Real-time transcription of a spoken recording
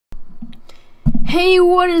Hey,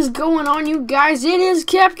 what is going on, you guys? It is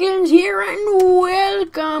Capkins here, and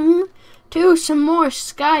welcome to some more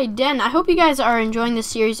SkyDen. I hope you guys are enjoying this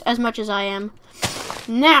series as much as I am.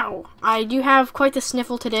 Now, I do have quite the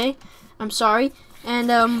sniffle today. I'm sorry.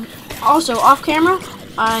 And also, off camera,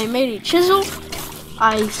 I made a chisel.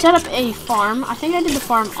 I set up a farm. I think I did the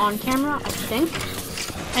farm on camera, I think.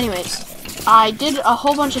 Anyways, I did a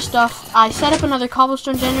whole bunch of stuff. I set up another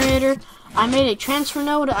cobblestone generator. I made a transfer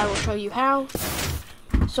node. I will show you how.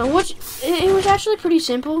 So it was actually pretty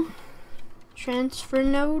simple. Transfer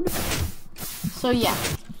node. So yeah.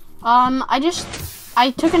 I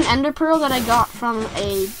took an ender pearl that I got from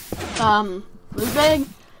a loot bag,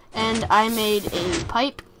 and I made a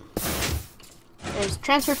pipe. There's a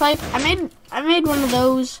transfer pipe. I made one of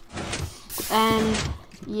those, and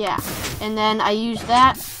yeah. And then I used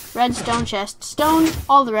that redstone, chest, stone.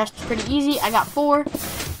 All the rest is pretty easy. I got 4.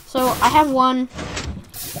 So I have 1,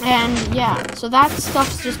 and yeah, so that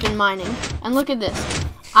stuff's just been mining. And look at this.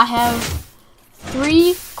 I have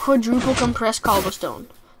 3 quadruple compressed cobblestone.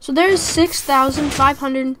 So there's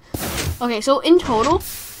 6,500. Okay, so in total,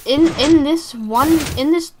 in this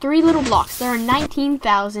 3 little blocks, there are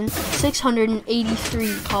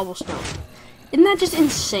 19,683 cobblestone. Isn't that just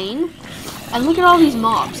insane? And look at all these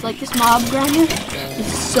mobs. Like, this mob grinder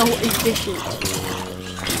is so efficient.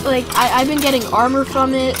 Like, I've been getting armor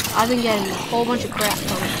from it. I've been getting a whole bunch of crap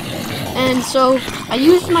from it. And so I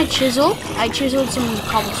used my chisel. I chiseled some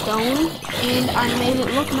cobblestone, and I made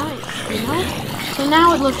it look nice, you know? So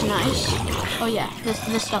now it looks nice. Oh yeah, this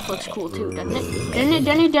stuff looks cool too, doesn't it?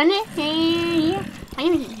 Doesn't it? Yeah. I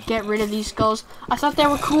need to get rid of these skulls. I thought they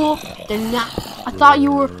were cool. They're not. I thought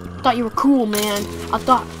you were cool, man. I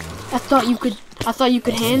thought you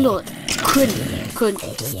could handle it. Couldn't.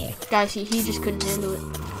 Guys, he just couldn't handle it.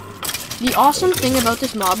 The awesome thing about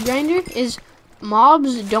this mob grinder is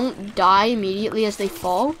mobs don't die immediately as they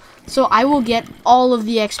fall, so I will get all of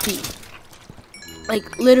the XP.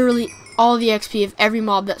 Like, literally all the XP of every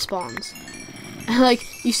mob that spawns. Like,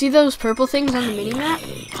 you see those purple things on the mini-map?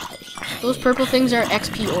 Those purple things are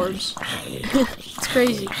XP orbs. It's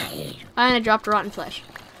crazy. And I dropped rotten flesh.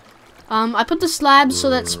 I put the slabs so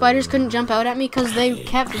that spiders couldn't jump out at me because they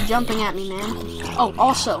kept jumping at me, man. Oh,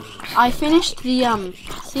 also, I finished the,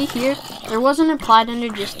 see here? There was an applied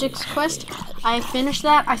energistics quest. I finished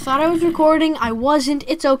that. I thought I was recording. I wasn't.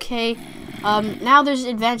 It's okay. Now there's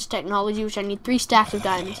advanced technology, which I need 3 stacks of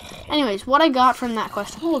diamonds. Anyways, what I got from that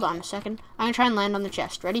quest. Hold on a second. I'm going to try and land on the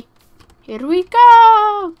chest. Ready? Here we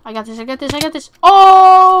go! I got this.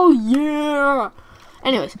 Oh, yeah!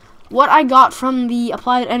 Anyways. What I got from the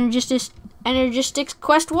applied energistics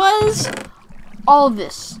quest was all of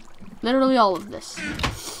this. Literally all of this.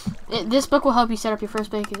 This book will help you set up your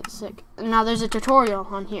first basic. Now there's a tutorial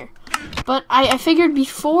on here. But I figured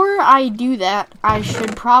before I do that, I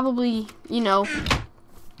should probably, you know,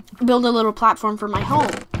 build a little platform for my home.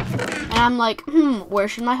 And I'm like, where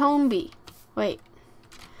should my home be? Wait.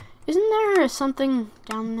 Isn't there something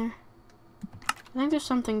down there? I think there's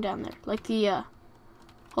something down there. Like the,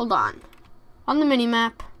 hold on. On the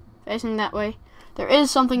mini-map, facing that way, there is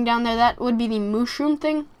something down there. That would be the mushroom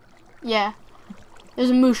thing. Yeah.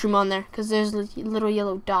 There's a mushroom on there, because there's a little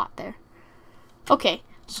yellow dot there. Okay,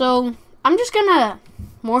 so I'm just going to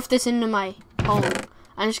morph this into my home.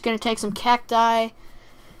 I'm just going to take some cacti.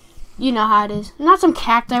 You know how it is. Not some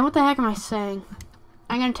cacti. What the heck am I saying?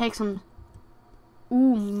 I'm going to take some,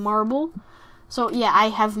 marble. So, yeah, I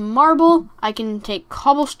have marble. I can take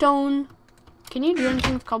cobblestone. Can you do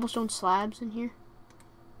anything with cobblestone slabs in here?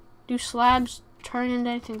 Do slabs turn into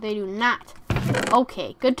anything? They do not.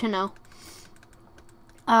 Okay, good to know.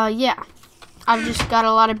 Yeah. I've just got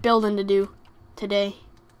a lot of building to do today.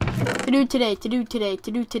 To do today.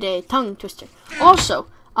 Tongue twister. Also,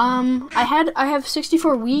 I have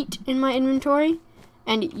 64 wheat in my inventory,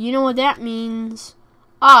 and you know what that means?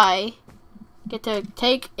 I get to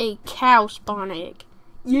take a cow spawn egg.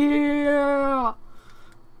 Yeah!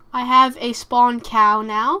 I have a spawn cow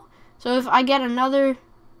now, so if I get another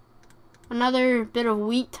bit of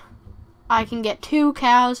wheat, I can get 2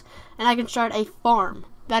 cows, and I can start a farm.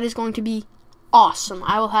 That is going to be awesome.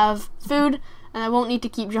 I will have food, and I won't need to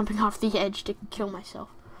keep jumping off the edge to kill myself.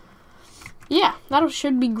 Yeah, that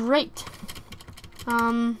should be great.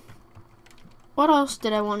 What else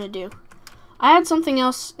did I want to do? I had something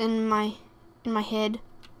else in my head,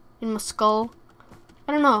 in my skull.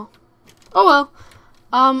 I don't know. Oh well.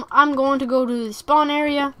 I'm going to go to the spawn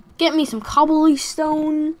area, get me some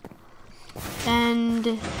cobblestone, and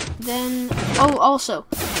then, also,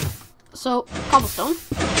 so, cobblestone.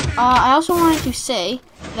 I also wanted to say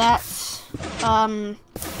that,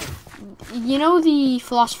 you know the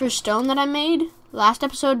Philosopher's Stone that I made? last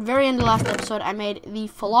episode, very end of last episode, I made the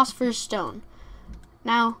Philosopher's Stone.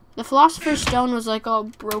 Now, the Philosopher's Stone was like all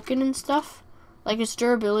broken and stuff. Like its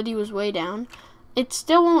durability was way down. It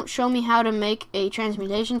still won't show me how to make a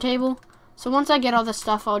transmutation table. So once I get all this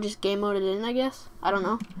stuff, I'll just game mode it in, I guess. I don't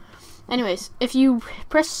know. Anyways, if you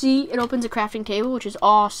press C, it opens a crafting table, which is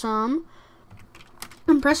awesome.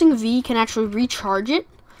 And pressing V can actually recharge it.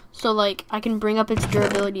 So, like, I can bring up its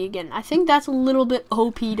durability again. I think that's a little bit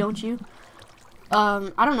OP, don't you?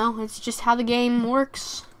 I don't know. It's just how the game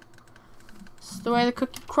works. It's the way the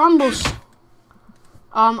cookie crumbles.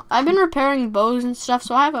 I've been repairing bows and stuff,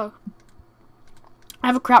 so I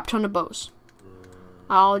have a crap ton of bows.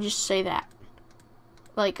 I'll just say that.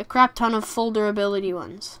 Like, a crap ton of full durability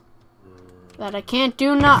ones. That I can't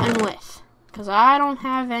do nothing with. Because I don't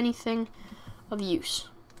have anything of use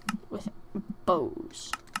with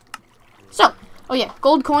bows. So, oh yeah,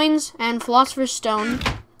 gold coins and Philosopher's Stone.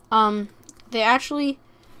 They actually,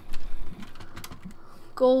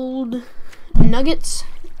 gold nuggets,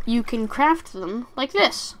 you can craft them like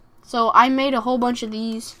this. So I made a whole bunch of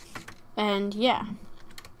these, and yeah.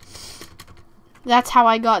 That's how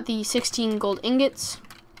I got the 16 gold ingots.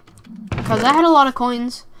 Because I had a lot of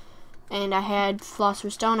coins, and I had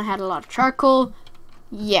Philosopher's Stone, I had a lot of charcoal.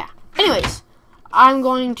 Yeah. Anyways, I'm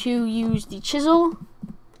going to use the chisel.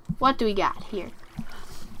 What do we got here?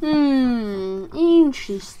 Interesting.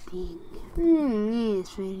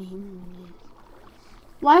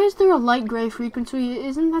 Why is there a light gray frequency?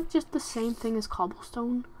 Isn't that just the same thing as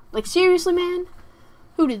cobblestone? Like, seriously, man?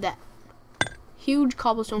 Who did that? Huge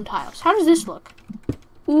cobblestone tiles. How does this look?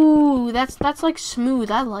 Ooh, that's like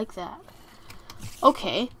smooth. I like that.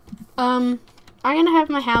 Okay. I'm gonna have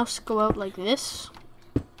my house go out like this.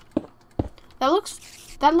 That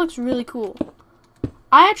looks really cool.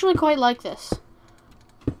 I actually quite like this.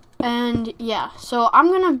 And yeah, so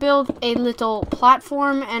I'm gonna build a little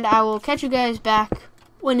platform, and I will catch you guys back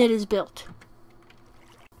when it is built.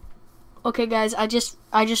 Okay guys, I just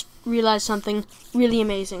realized something really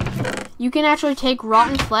amazing. You can actually take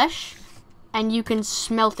rotten flesh and you can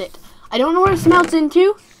smelt it. I don't know what it smelts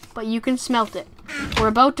into, but you can smelt it. We're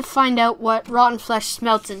about to find out what rotten flesh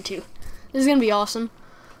smelts into. This is gonna be awesome.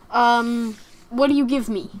 What do you give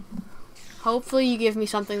me? Hopefully you give me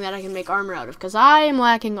something that I can make armor out of, because I am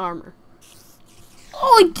lacking armor.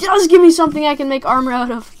 Oh, it does give me something I can make armor out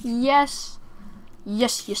of. Yes.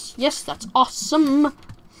 Yes, yes, yes, that's awesome.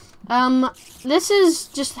 This is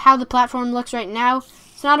just how the platform looks right now.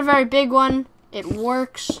 It's not a very big one. It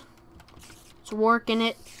works. It's working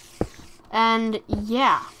it. And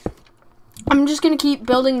yeah. I'm just gonna keep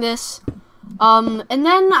building this. And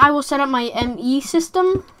then I will set up my ME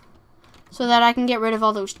system, so that I can get rid of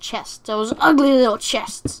all those chests. Those ugly little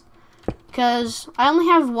chests. Because I only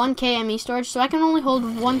have 1K ME storage, so I can only hold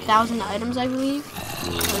 1,000 items, I believe.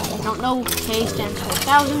 If you don't know, K stands for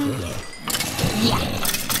 1,000. Yeah.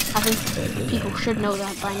 I think people should know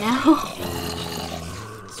that by now.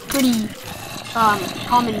 It's pretty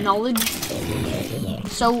common knowledge.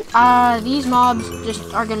 So these mobs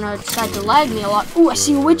just are gonna decide to lag me a lot. Ooh, I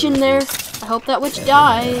see a witch in there. I hope that witch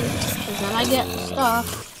dies, because then I get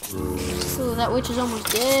stuff. Ooh, that witch is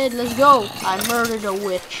almost dead. Let's go. I murdered a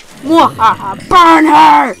witch. Burn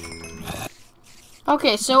her!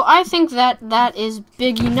 Okay, so I think that is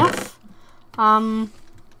big enough.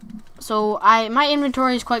 So my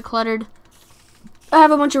inventory is quite cluttered. I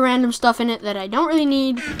have a bunch of random stuff in it that I don't really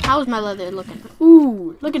need. How's my leather looking?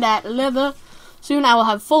 Ooh, look at that leather. Soon I will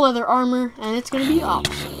have full leather armor, and it's gonna be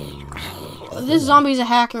awesome. This zombie's a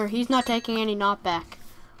hacker. He's not taking any knockback.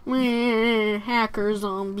 Hacker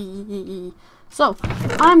zombie. So,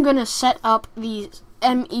 I'm gonna set up the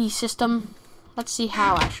ME system. Let's see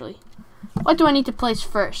how, actually. What do I need to place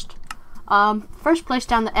first? First place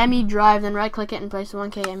down the ME drive, then right click it and place the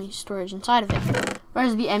 1K ME storage inside of it.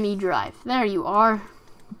 Where's the ME drive? There you are.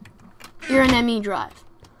 You're an ME drive.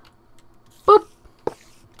 Boop!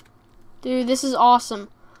 Dude, this is awesome.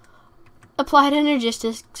 Applied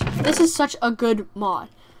energistics. This is such a good mod.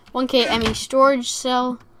 1K ME storage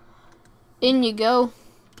cell. In you go.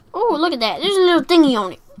 Oh, look at that. There's a little thingy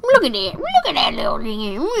on it. Look at that. Look at that little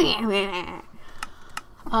thingy.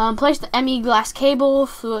 Place the ME glass cable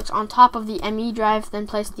so it's on top of the ME drive. Then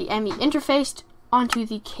place the ME interface onto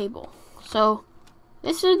the cable. So,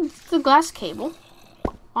 this is the glass cable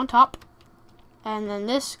on top. And then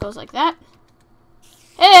this goes like that.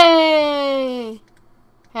 Hey!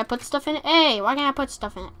 Can I put stuff in it? Hey, why can't I put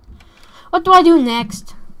stuff in it? What do I do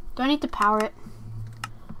next? Do I need to power it?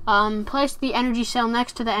 Place the energy cell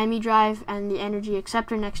next to the ME drive and the energy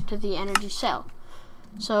acceptor next to the energy cell.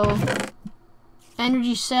 So,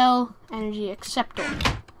 energy cell, energy acceptor.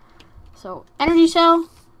 So energy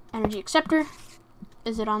cell, energy acceptor.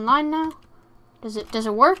 Is it online now? Does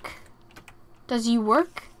it work? Does you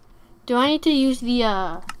work? Do I need to use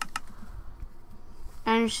the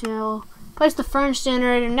energy cell? Place the furnace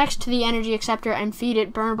generator next to the energy acceptor and feed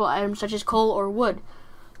it burnable items such as coal or wood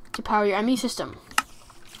to power your ME system.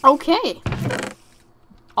 Okay.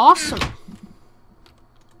 Awesome.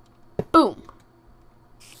 Boom.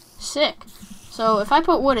 Sick. So if I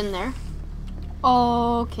put wood in there,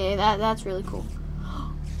 okay, that's really cool.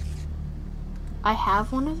 I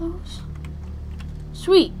have one of those.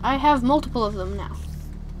 Sweet. I have multiple of them now.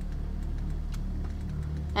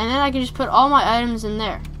 And then I can just put all my items in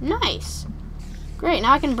there. Nice. Great.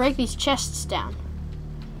 Now I can break these chests down.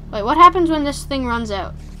 Wait, what happens when this thing runs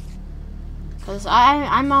out? Because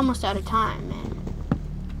I'm almost out of time, man.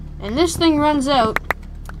 And this thing runs out.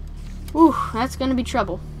 Ooh, that's going to be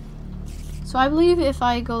trouble. So I believe if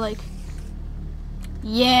I go like...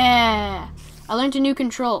 Yeah! I learned a new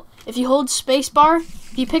control. If you hold spacebar,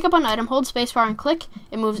 if you pick up an item, hold spacebar and click,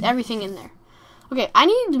 it moves everything in there. Okay, I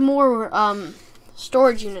need more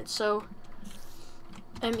storage units, so...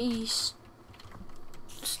 ME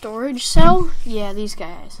storage cell? Yeah, these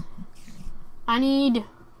guys. I need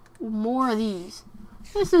more of these.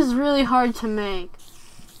 This is really hard to make.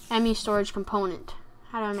 ME storage component.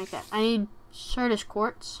 How do I make that? I need Certus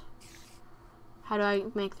quartz. How do I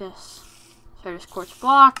make this? Certus quartz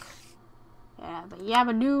block. Yabba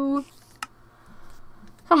yabba doo.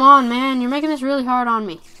 Come on, man. You're making this really hard on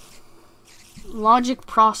me. Logic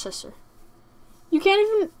processor. You can't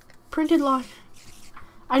even printed logic.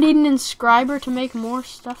 I need an inscriber to make more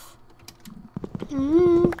stuff.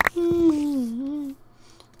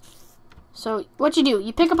 So what you do,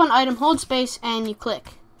 you pick up an item, hold space, and you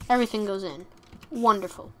click. Everything goes in.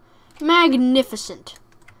 Wonderful. Magnificent.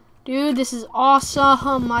 Dude, this is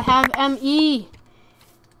awesome. I have ME.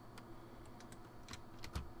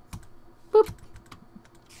 Boop.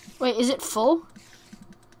 Wait, is it full?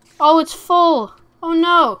 Oh, it's full. Oh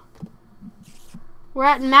no. We're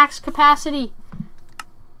at max capacity.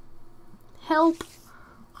 Help.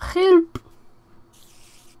 Help.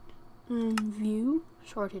 View.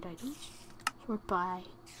 Sorted items. Sort by.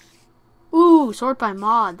 Ooh, sort by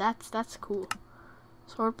mod. That's cool.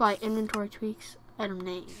 Sort by inventory tweaks. Item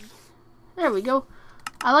name. There we go.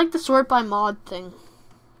 I like the sort by mod thing.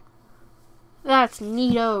 That's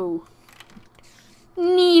neato.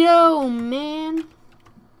 Neato, man.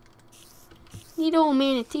 Neato,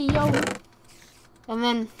 manatee-o. And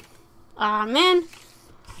then, man,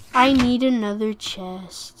 I need another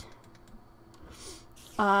chest.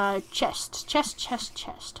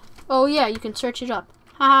 Chest. Oh yeah, you can search it up.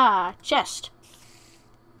 Haha, chest.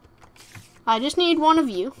 I just need one of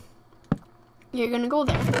you. You're gonna go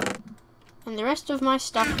there. And the rest of my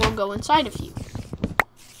stuff will go inside of you.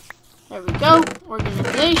 There we go.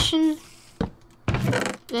 Organization.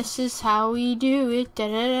 This is how we do it. Da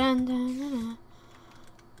 -da -da -da -da.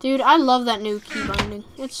 Dude, I love that new key binding.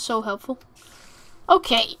 It's so helpful.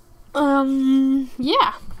 Okay.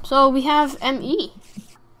 Yeah. So we have ME.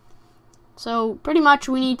 So pretty much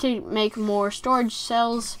we need to make more storage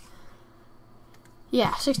cells.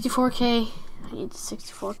 Yeah, 64K. I need the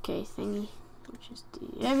 64K thingy, which is the...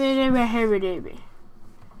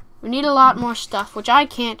 We need a lot more stuff, which I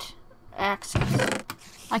can't access.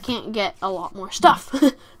 I can't get a lot more stuff.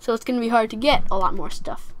 So it's going to be hard to get a lot more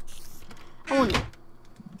stuff. I wonder.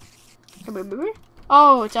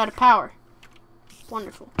 Oh, it's out of power.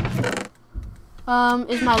 Wonderful.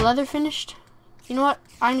 Is my leather finished? You know what?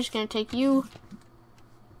 I'm just going to take you.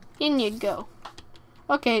 In you go.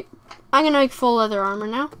 Okay, I'm going to make full leather armor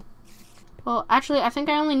now. Well, actually, I think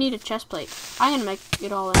I only need a chest plate. I'm going to make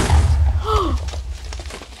it all in.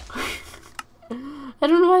 I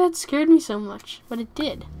don't know why that scared me so much, but it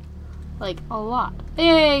did. Like, a lot.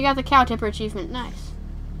 Hey, I got the cow tipper achievement. Nice.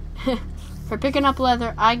 For picking up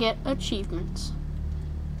leather, I get achievements.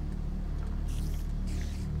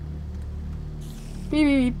 Beep,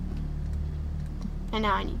 beep, beep. And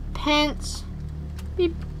now I need pants.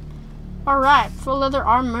 Beep. Alright, full leather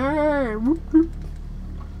armor. Whoop, whoop.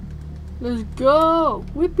 Let's go.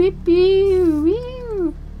 Whip, whip, wee,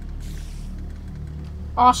 wee.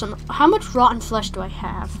 Awesome. How much rotten flesh do I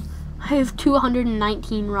have? I have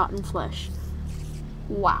 219 rotten flesh.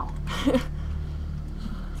 Wow.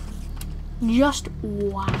 Just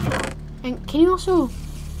wow. And can you also...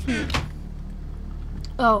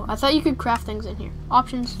 Oh, I thought you could craft things in here.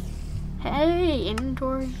 Options. Hey,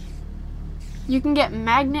 inventory. You can get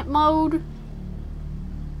magnet mode.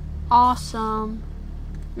 Awesome.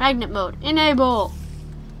 Magnet mode. Enable.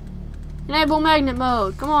 Enable magnet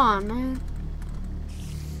mode. Come on, man.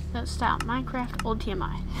 That style, Minecraft, old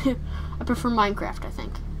TMI. I prefer Minecraft, I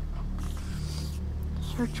think.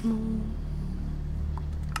 Search mode.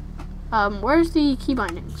 Where's the key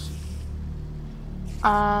bindings?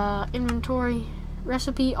 Inventory,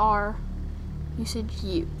 recipe R, usage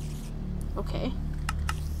U. Okay.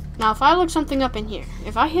 Now if I look something up in here,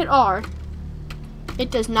 if I hit R,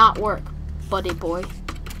 it does not work, buddy boy.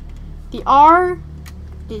 The R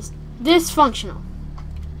is dysfunctional.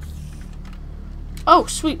 Oh,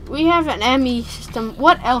 sweet. We have an ME system.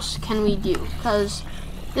 What else can we do? Because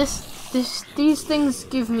these things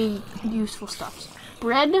give me useful stuff.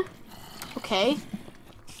 Bread. Okay.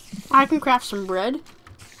 I can craft some bread.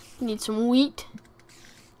 Need some wheat.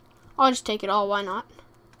 I'll just take it all. Why not?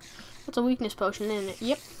 That's a weakness potion, isn't it?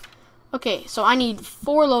 Yep. Okay, so I need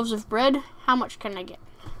 4 loaves of bread. How much can I get?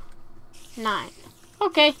 9.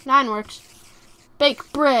 Okay, 9 works.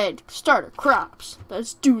 Bake bread. Starter crops.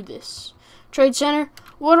 Let's do this. Trade center.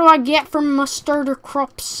 What do I get from my starter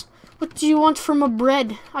crops? What do you want from my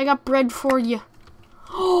bread? I got bread for you.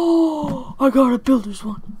 Oh, I got a builder's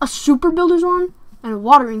one. A super builder's one? And a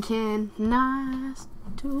watering can. Nice,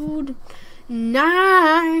 dude.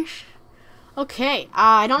 Nice. Okay,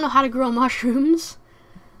 I don't know how to grow mushrooms.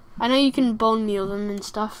 I know you can bone meal them and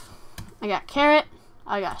stuff. I got carrot.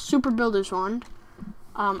 I got a super builder's wand.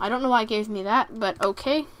 I don't know why it gave me that, but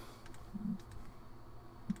okay.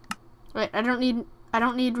 Wait, I don't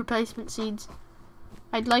need replacement seeds.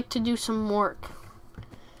 I'd like to do some work.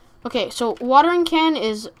 Okay, so watering can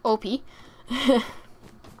is OP.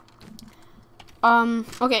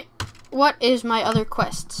 Okay, what is my other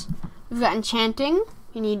quests? We've got enchanting.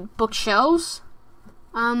 You need bookshelves.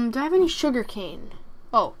 Do I have any sugar cane?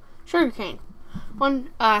 Oh, sugar cane.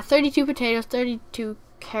 32 potatoes, 32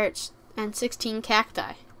 carrots, and 16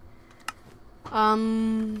 cacti.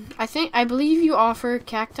 I believe you offer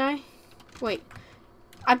cacti. Wait,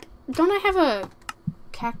 don't I have a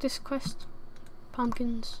cactus quest?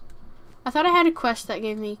 Pumpkins. I thought I had a quest that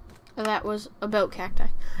gave me that was about cacti.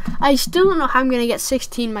 I still don't know how I'm gonna get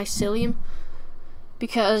 16 mycelium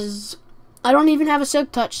because I don't even have a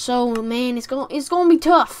silk touch. So man, it's gonna be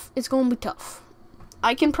tough. It's gonna be tough.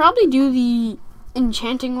 I can probably do the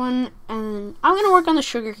enchanting one, and I'm gonna work on the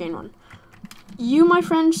sugarcane one. You, my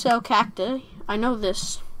friend, sell cacti. I know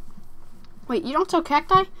this. Wait, you don't sell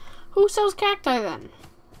cacti? Who sells cacti then?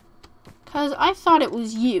 Cause I thought it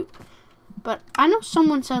was you, but I know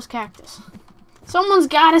someone sells cactus. Someone's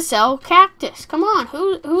gotta sell cactus. Come on,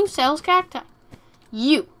 who sells cacti?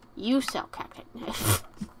 You sell cacti.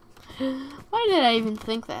 Why did I even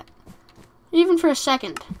think that? Even for a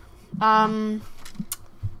second.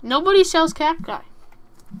 Nobody sells cacti.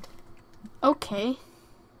 Okay.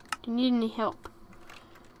 Do you need any help?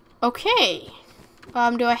 Okay.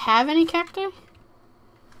 Do I have any cacti?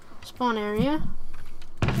 Spawn area.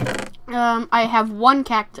 I have 1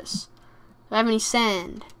 cactus. Do I have any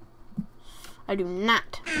sand? I do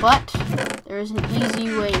not, but there is an easy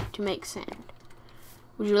way to make sand.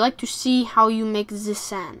 Would you like to see how you make the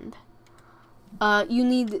sand? You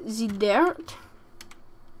need the dirt.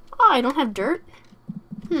 Oh, I don't have dirt.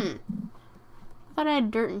 I thought I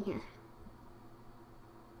had dirt in here.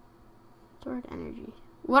 Stored energy.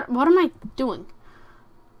 What am I doing?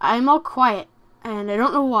 I'm all quiet, and I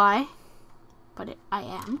don't know why, but I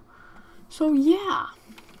am. So yeah.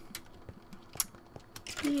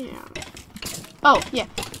 Yeah. Oh, yeah.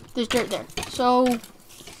 There's dirt there. So,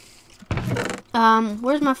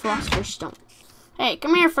 where's my philosopher's stone? Hey,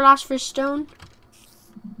 come here, philosopher's stone.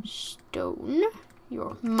 Stone.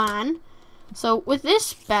 You're mine. So, with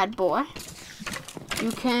this bad boy,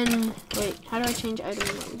 you can... Wait, how do I change item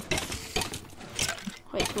mode?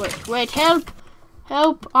 Wait, help!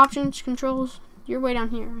 Help! Options, controls. You're way down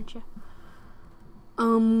here, aren't you?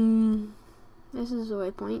 This is the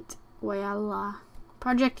waypoint. Wayala.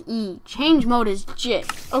 Project E. Change mode is J.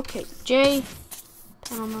 Okay, J.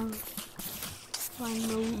 Panel mode. Line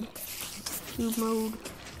mode. Cube mode.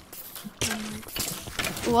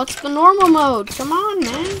 What's the normal mode? Come on,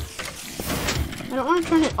 man. I don't want to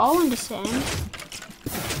turn it all into sand.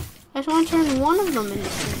 I just want to turn one of them into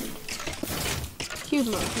sand. Cube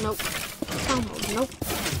mode. Nope. Panel mode. Nope.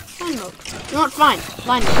 Line mode. You know what? Fine.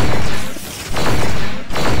 Line mode.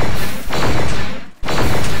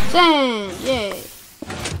 Sand. Yay.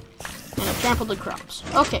 And I trampled the crops.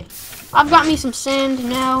 Okay. I've got me some sand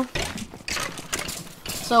now.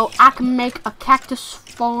 So I can make a cactus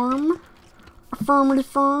farm. Affirmative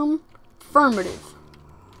farm. Affirmative.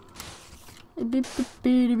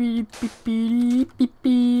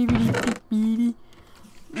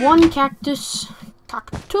 One cactus.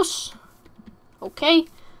 Cactus. Okay.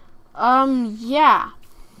 Yeah.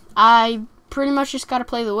 I pretty much just gotta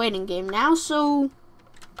play the waiting game now, so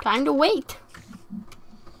time to wait.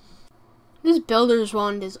 This builder's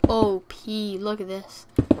wand is OP. Look at this.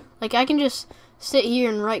 Like, I can just sit here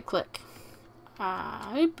and right click.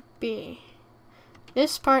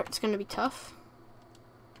 This part's gonna be tough.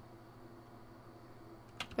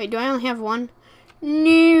 Wait, do I only have one?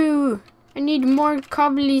 No! I need more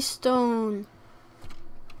cobblestone.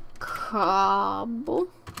 Cobblestone?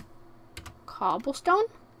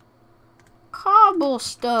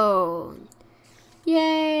 Cobblestone!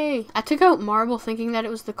 Yay! I took out marble thinking that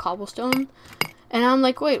it was the cobblestone. And I'm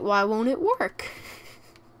like, wait, why won't it work?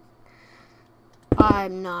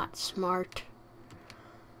 I'm not smart.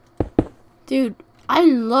 Dude, I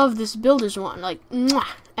love this builder's one. Like, mwah.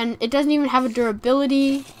 And it doesn't even have a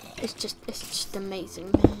durability. It's just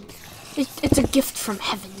amazing, man. It's a gift from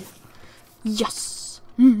heaven. Yes.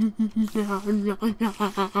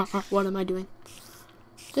 What am I doing?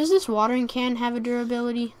 Does this watering can have a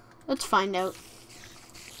durability? Let's find out.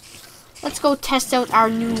 Let's go test out our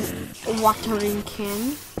new watering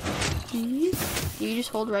can. Do you just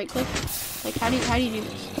hold right click? Like, how do you do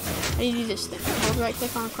this? How do you do this thing? Hold right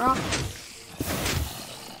click on a crop.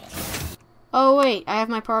 Oh wait, I have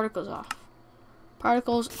my particles off.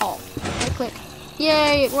 Particles off. Right click.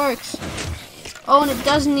 Yay, it works. Oh, and it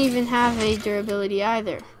doesn't even have a durability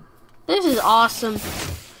either. This is awesome.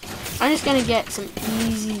 I'm just gonna get some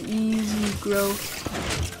easy growth.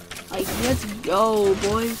 Like, let's go,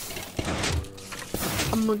 boys.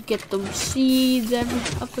 I'm gonna get them seeds up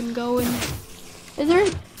and going. Is there?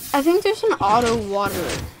 I think there's an auto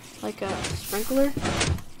waterer, like a sprinkler.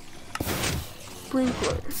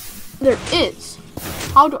 There is.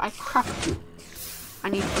 How do I craft it? I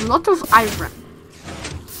need a lot of iron.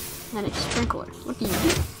 And a sprinkler. What do you do?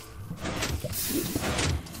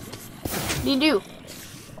 What do you do?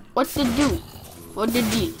 What to do? What to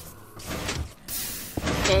do?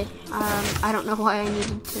 Okay. I don't know why I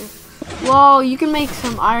needed to. Whoa, you can make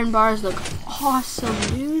some iron bars look awesome,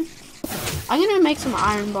 dude. I'm gonna make some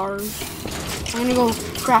iron bars. I'm gonna go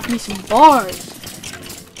craft me some bars.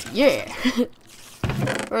 Yeah.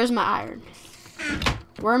 Where's my iron?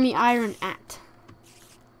 Where me iron at?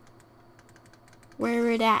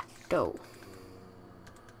 Where it at, though?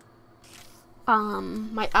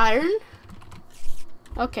 My iron?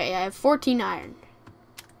 Okay, I have 14 iron.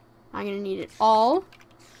 I'm gonna need it all.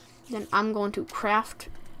 Then I'm going to craft.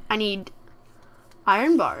 I need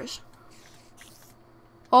iron bars.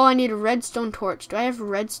 Oh, I need a redstone torch. Do I have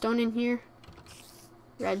redstone in here?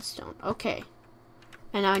 Redstone. Okay.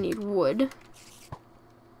 And I need wood.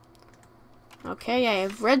 Okay, I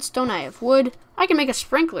have redstone. I have wood. I can make a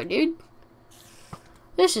sprinkler, dude.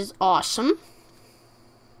 This is awesome.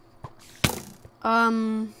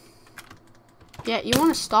 Yeah, you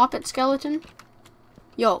want to stop it, skeleton?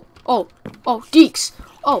 Yo. Oh, Deeks.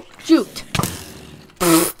 Oh, juked.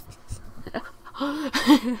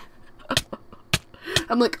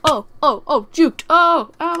 I'm like, oh, juked.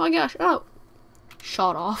 Oh my gosh. Oh.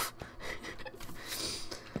 Shot off.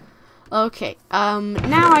 Okay,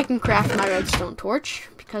 now I can craft my redstone torch,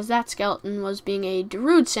 because that skeleton was being a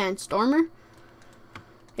Darude sandstormer.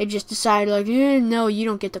 They just decided, like, no, you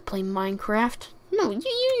don't get to play Minecraft. No,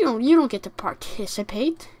 you don't get to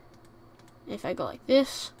participate. If I go like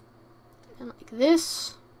this, and like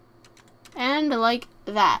this, and like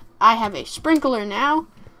that, I have a sprinkler now.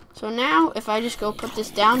 So now, if I just go put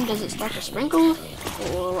this down, does it start to sprinkle?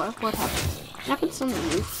 Or what happens? Can I put this on the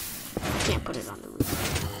roof? I can't put it on the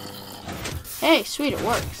roof. Hey, sweet, it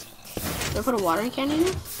works. Did I put a watering can in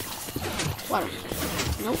it? Watering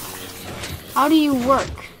can. Nope. How do you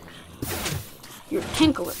work? You're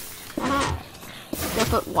tinkler. Ah. Did I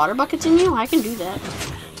put water buckets in you? I can do that.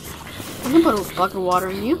 I can put a bucket of water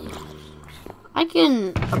in you. I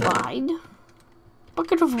can abide.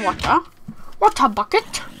 Bucket of water. Water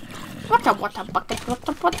bucket. Water bucket. Water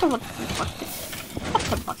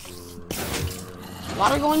bucket.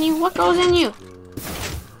 Water go in you? What goes in you?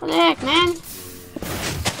 What the heck, man?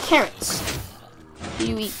 Carrots. Do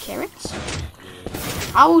you eat carrots?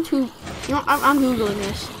 How to... You know, I'm Googling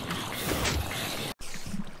this.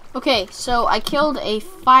 Okay, so I killed a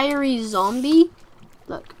fiery zombie.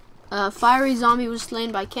 Look. Fiery zombie was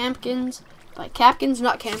slain by Capkins. By Capkins,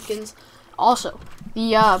 not Capkins. Also,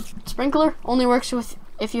 the sprinkler only works with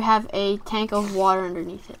if you have a tank of water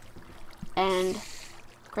underneath it. And,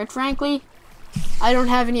 quite frankly, I don't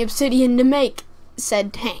have any obsidian to make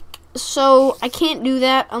said tank. So, I can't do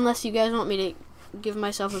that unless you guys want me to give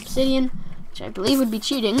myself obsidian, which I believe would be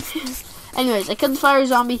cheating. Anyways, I killed the fiery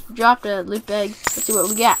zombie, dropped a loot bag. Let's see what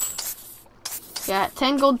we got. Got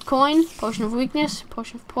 10 gold coin, potion of weakness,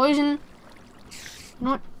 potion of poison. You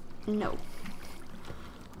know what? No.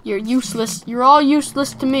 You're useless. You're all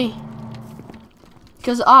useless to me.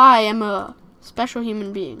 Because I am a special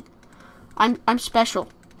human being. I'm special.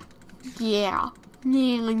 Yeah.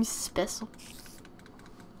 Yeah, I'm special.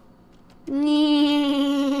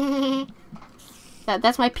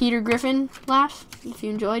 That's my Peter Griffin laugh. If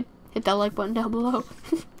you enjoyed, hit that like button down below.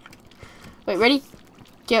 Wait, ready?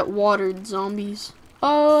 Get watered, zombies.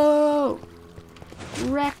 Oh,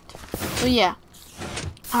 wrecked. So yeah,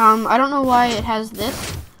 I don't know why it has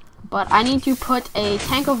this, but I need to put a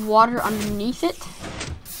tank of water underneath it,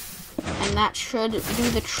 and that should do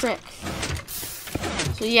the trick.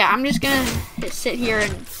 So yeah, I'm just gonna sit here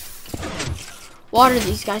and water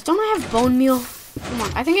these guys. Don't I have bone meal? Come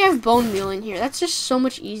on, I think I have bone meal in here. That's just so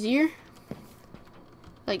much easier.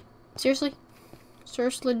 Like, seriously?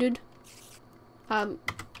 Seriously, dude?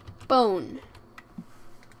 Bone.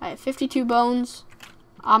 I have 52 bones.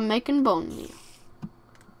 I'm making bone meal.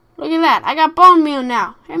 Look at that. I got bone meal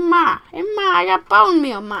now. Hey, Ma. Hey, Ma, I got bone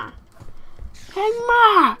meal, Ma. Hey,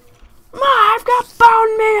 Ma. Ma, I've got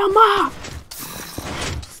bone meal, Ma.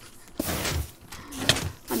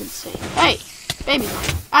 I'm insane. Hey, baby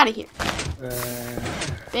zombie, out of here.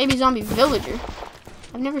 Baby zombie villager.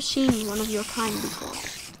 I've never seen one of your kind before.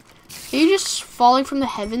 Are you just falling from the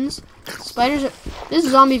heavens? Spiders are... This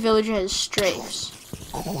zombie villager has strafes.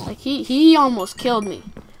 Like, he almost killed me.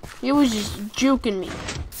 He was just juking me.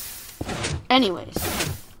 Anyways.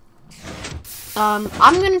 I'm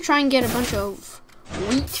gonna try and get a bunch of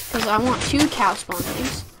wheat, because I want 2 cow spawn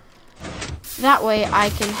eggs. That way I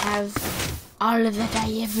can have all of that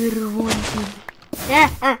I ever wanted.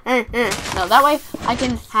 No, that way I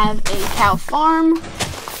can have a cow farm,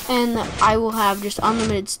 and I will have just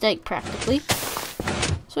unlimited steak practically.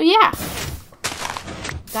 So yeah,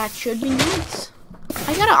 that should be nice.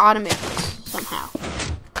 I gotta automate this somehow.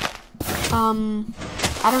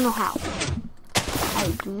 I don't know how. I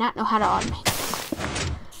do not know how to automate this.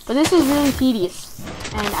 But this is really tedious,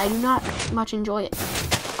 and I do not much enjoy it.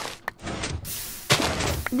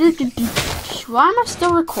 Why am I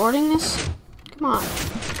still recording this? Come on.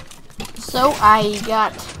 So I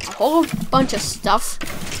got a whole bunch of stuff,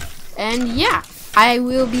 and yeah, I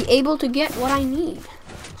will be able to get what I need.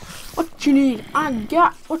 What you need? I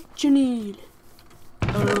got what you need.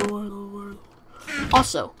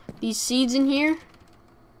 Also, these seeds in here,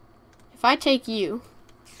 if I take you,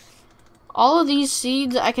 all of these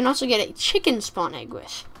seeds I can also get a chicken spawn egg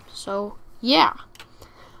with. So yeah,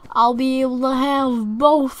 I'll be able to have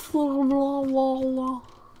both.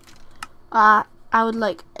 I would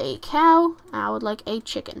like a cow, and I would like a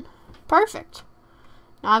chicken. Perfect.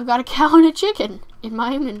 Now I've got a cow and a chicken in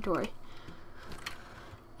my inventory.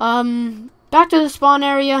 Back to the spawn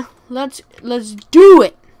area. Let's do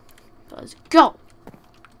it. Let's go.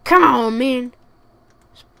 Come on, man.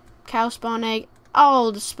 Cow spawn egg.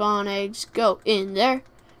 All the spawn eggs go in there.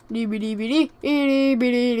 Birds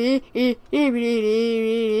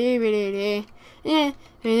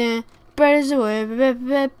away.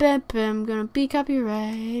 I'm gonna be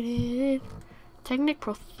copyrighted. Technic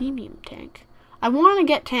Prothenium tank. I want to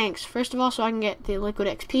get tanks first of all, so I can get the liquid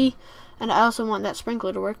XP, and I also want that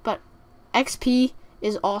sprinkler to work. But XP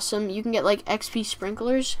is awesome. You can get like XP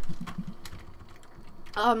sprinklers.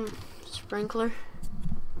 Sprinkler.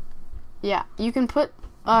 Yeah, you can put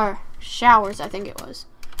showers. I think it was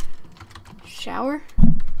shower.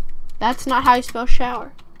 That's not how you spell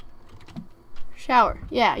shower. Shower.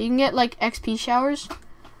 Yeah, you can get like XP showers.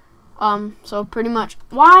 So pretty much.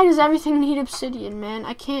 Why does everything need obsidian, man?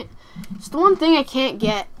 I can't. It's the one thing I can't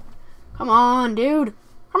get. Come on, dude.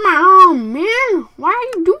 Come on, man. Why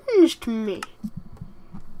are you doing this to me?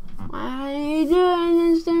 Why are you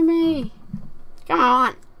doing this to me? Come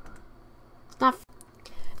on. It's not.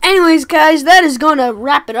 Anyways, guys, that is gonna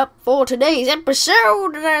wrap it up for today's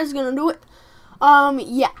episode. That is gonna do it.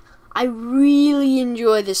 Yeah, I really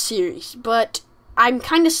enjoy this series, but I'm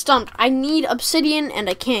kind of stumped. I need obsidian, and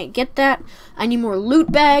I can't get that. I need more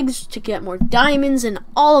loot bags to get more diamonds and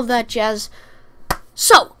all of that jazz.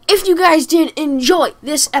 So, if you guys did enjoy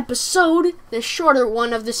this episode, the shorter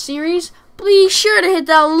one of the series, please sure to hit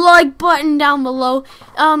that like button down below.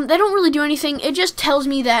 They don't really do anything. It just tells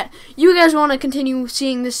me that you guys want to continue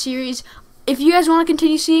seeing this series. If you guys want to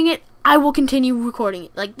continue seeing it, I will continue recording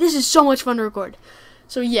it. Like, this is so much fun to record.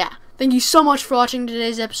 So, yeah. Thank you so much for watching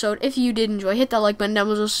today's episode. If you did enjoy, hit that like button down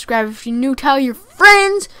below, subscribe if you're new, tell your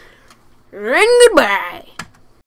friends, and goodbye.